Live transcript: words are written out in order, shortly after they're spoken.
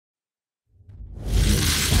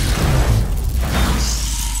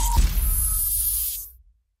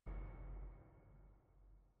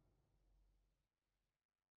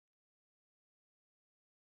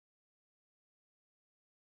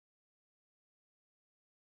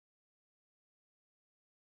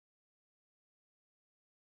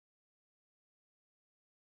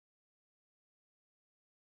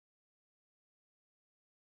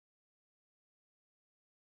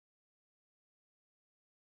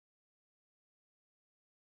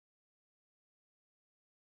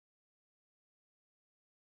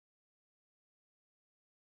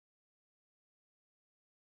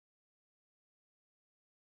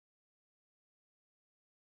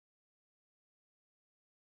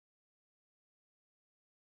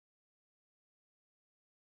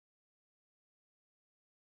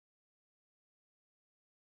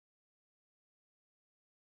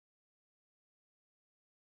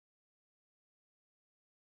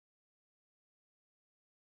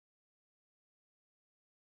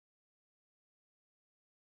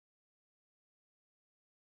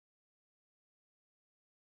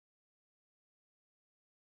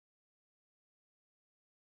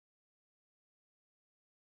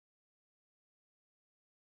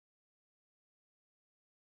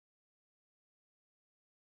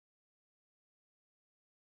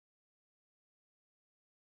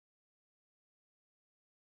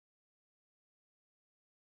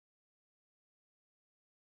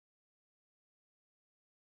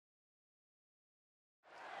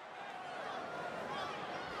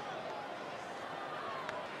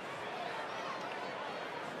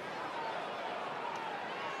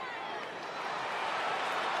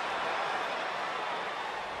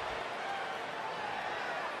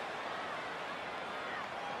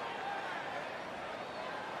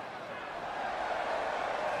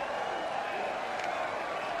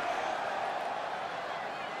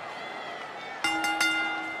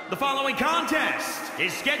The following contest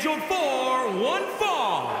is scheduled for one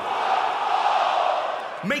fall.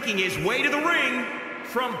 Making his way to the ring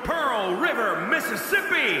from Pearl River,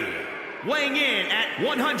 Mississippi, weighing in at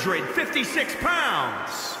 156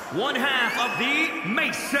 pounds, one half of the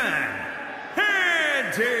Mason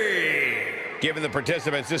Hardy. Given the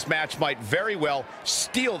participants, this match might very well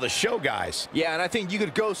steal the show, guys. Yeah, and I think you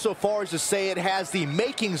could go so far as to say it has the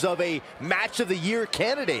makings of a Match of the Year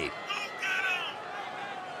candidate.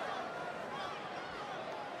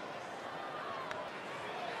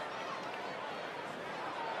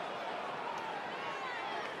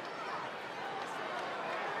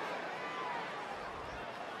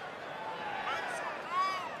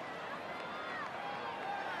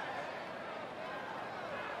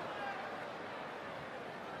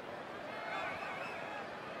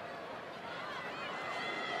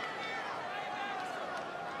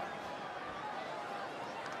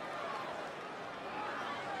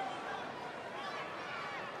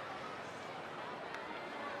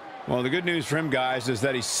 Well, the good news for him, guys, is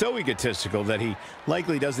that he's so egotistical that he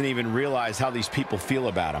likely doesn't even realize how these people feel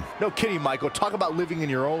about him. No kidding, Michael. Talk about living in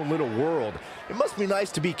your own little world. It must be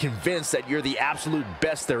nice to be convinced that you're the absolute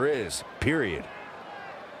best there is, period.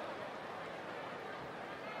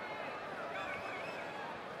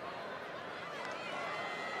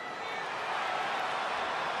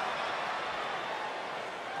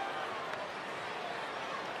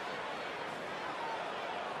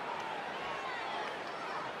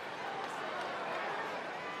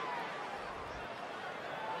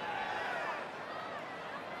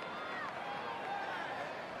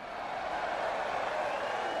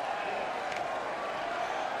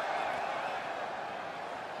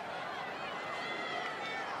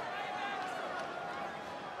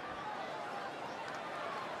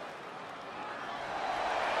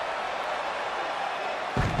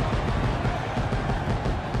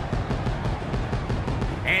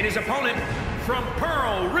 And his opponent from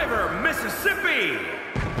Pearl River, Mississippi,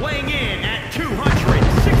 weighing in at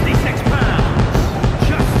 266 pounds,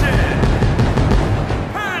 Justin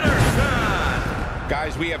Patterson.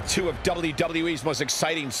 Guys, we have two of WWE's most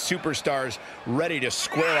exciting superstars ready to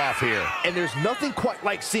square off here. And there's nothing quite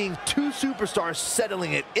like seeing two superstars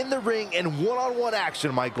settling it in the ring in one-on-one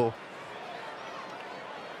action, Michael.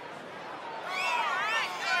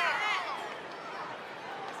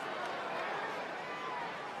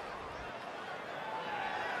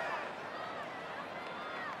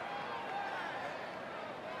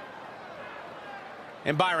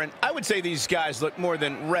 And Byron, I would say these guys look more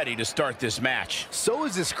than ready to start this match. So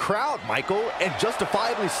is this crowd, Michael, and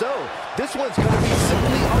justifiably so. This one's going to be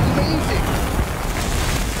simply amazing.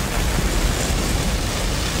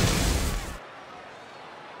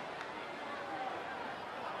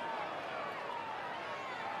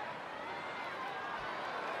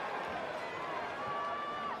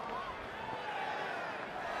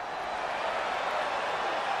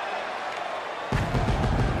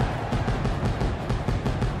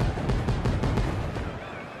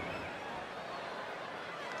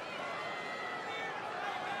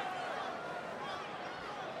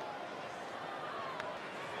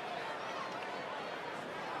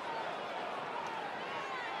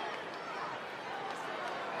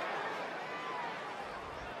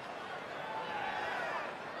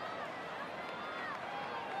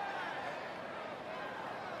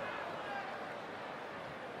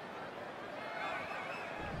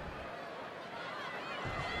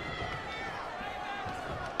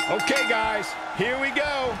 Okay, guys, here we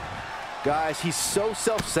go. Guys, he's so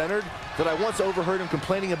self-centered that I once overheard him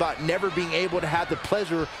complaining about never being able to have the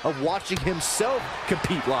pleasure of watching himself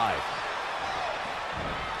compete live.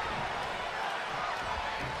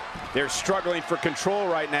 They're struggling for control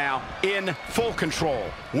right now. In full control,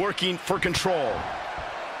 working for control.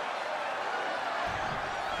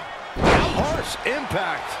 Harsh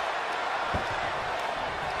impact.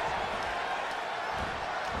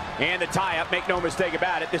 And the tie-up, make no mistake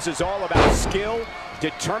about it, this is all about skill,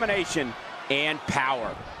 determination, and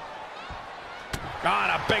power.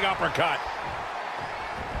 God, a big uppercut.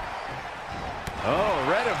 Oh,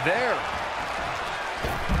 read him there.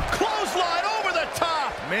 Clothesline over the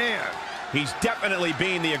top. Man. He's definitely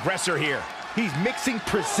being the aggressor here. He's mixing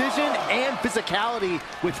precision and physicality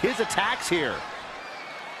with his attacks here.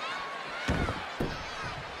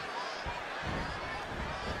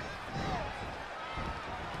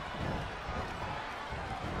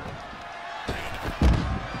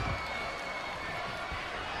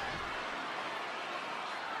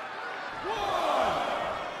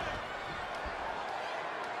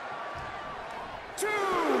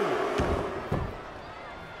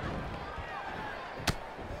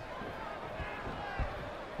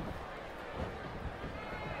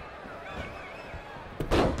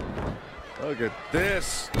 Look at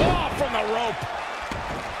this. Oh, from the rope.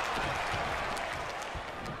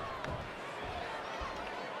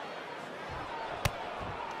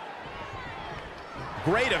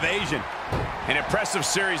 Great evasion. An impressive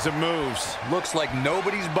series of moves. Looks like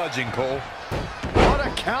nobody's budging, Cole. What a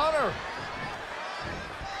counter.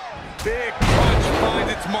 Big punch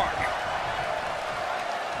finds its mark.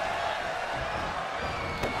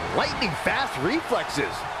 Lightning fast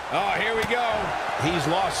reflexes. Oh, here we go. He's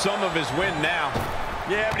lost some of his wind now.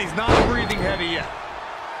 Yeah, but he's not breathing heavy yet.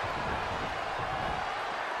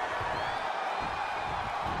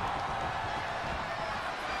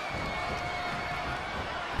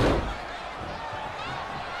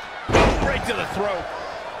 Right to the throat.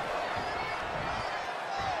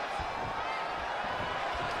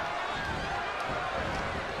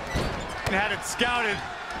 Had it scouted.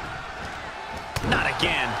 Not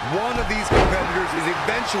again. One of these competitors is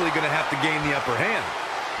eventually going to have to gain the upper hand.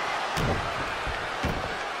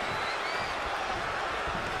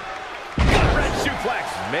 Gut wrench suplex.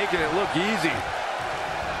 Making it look easy.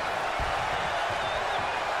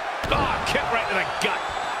 Oh, kick right to the gut.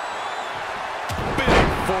 Big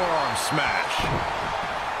forearm smash.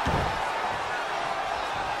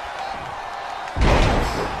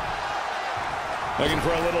 Looking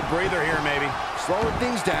for a little breather here, maybe. Slowing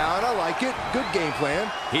things down. I like it. Good game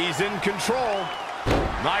plan. He's in control.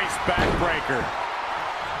 Nice backbreaker.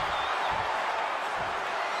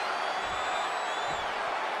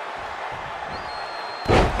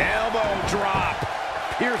 Elbow drop.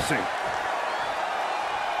 Piercing.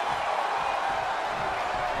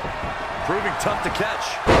 Proving tough to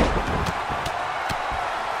catch.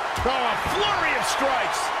 Oh, a flurry of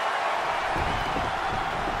strikes.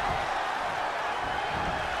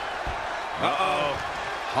 Uh-oh.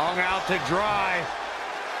 Hung out to dry.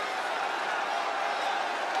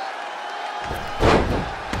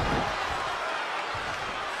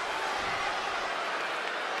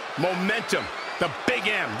 Momentum. The big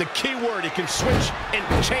M. The key word. It can switch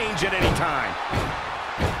and change at any time.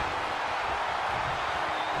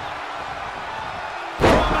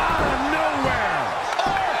 From out of nowhere.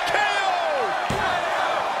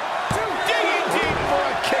 Digging deep for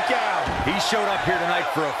a kick out. He showed up here tonight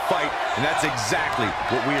for a fight, and that's exactly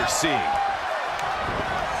what we are seeing.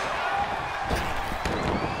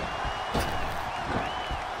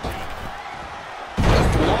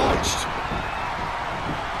 Just launched.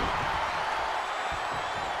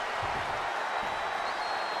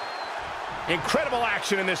 Incredible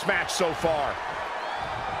action in this match so far.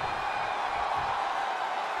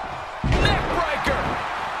 Neckbreaker.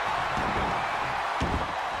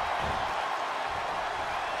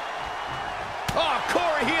 Oh,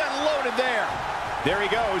 Corey, he unloaded there. There he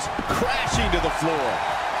goes, crashing to the floor.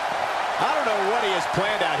 I don't know what he has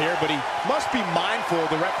planned out here, but he must be mindful of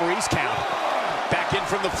the referee's count. Back in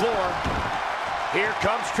from the floor. Here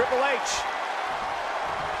comes Triple H.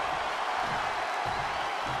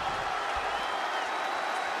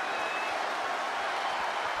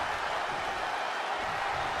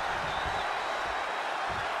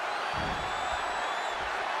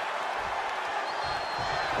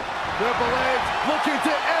 Triple H looking to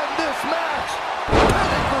end this match.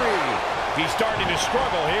 Pedigree. He's starting to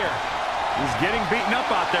struggle here. He's getting beaten up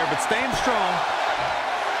out there, but staying strong.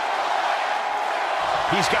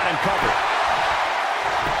 He's got him covered.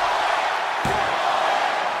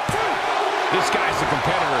 This guy's a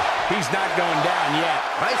competitor. He's not going down yet.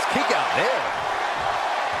 Nice kick out there.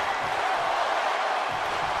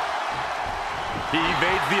 He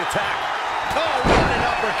evades the attack. Oh, what an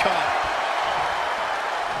uppercut.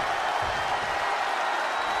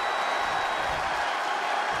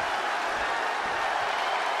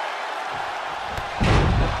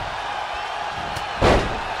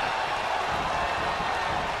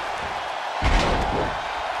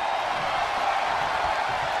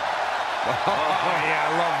 Oh, yeah,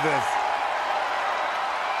 I love this.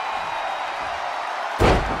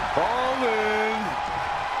 Fall in.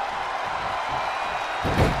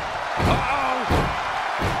 Uh-oh.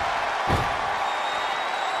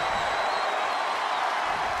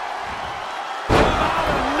 Out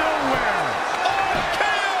of nowhere. Oh,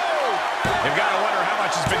 KO! You've got to wonder how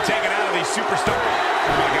much has been taken out of these superstars.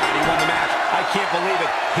 Oh, my God, he won the match. I can't believe it.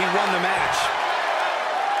 He won the match.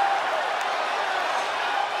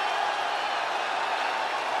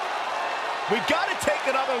 We got to take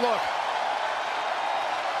another look.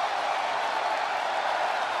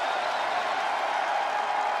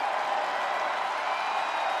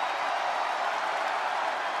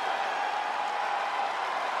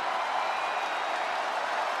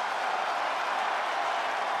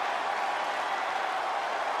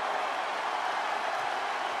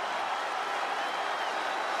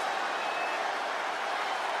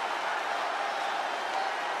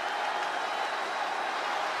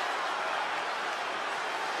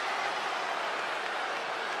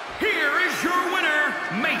 here is your winner,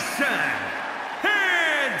 Mason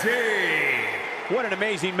Handy. What an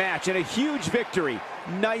amazing match and a huge victory.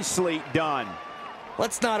 Nicely done.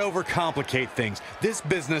 Let's not overcomplicate things. This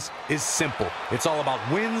business is simple. It's all about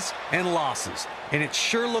wins and losses. And it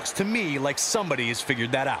sure looks to me like somebody has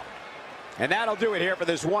figured that out. And that'll do it here for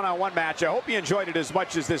this one-on-one match. I hope you enjoyed it as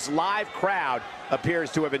much as this live crowd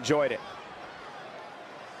appears to have enjoyed it.